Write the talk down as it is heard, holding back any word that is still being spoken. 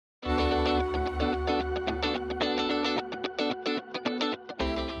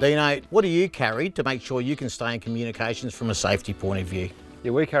Dino, what do you carry to make sure you can stay in communications from a safety point of view?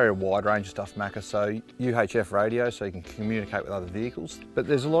 Yeah, we carry a wide range of stuff, Macca, so UHF radio so you can communicate with other vehicles. But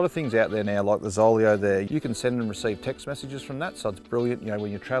there's a lot of things out there now, like the Zolio there. You can send and receive text messages from that, so it's brilliant. You know,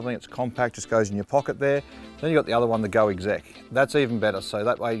 when you're travelling, it's compact, just goes in your pocket there. Then you've got the other one, the Go Exec. That's even better, so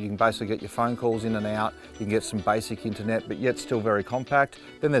that way you can basically get your phone calls in and out, you can get some basic internet, but yet still very compact.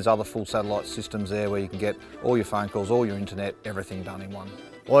 Then there's other full satellite systems there where you can get all your phone calls, all your internet, everything done in one.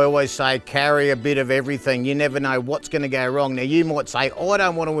 I always say carry a bit of everything. You never know what's going to go wrong. Now you might say, I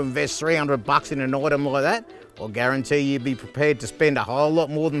don't want to invest $300 in an item like that. I'll guarantee you'd be prepared to spend a whole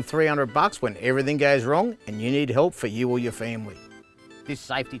lot more than $300 when everything goes wrong and you need help for you or your family. This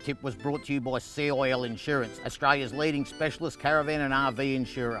safety tip was brought to you by CIL Insurance, Australia's leading specialist caravan and RV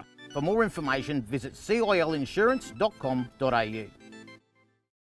insurer. For more information, visit cilinsurance.com.au.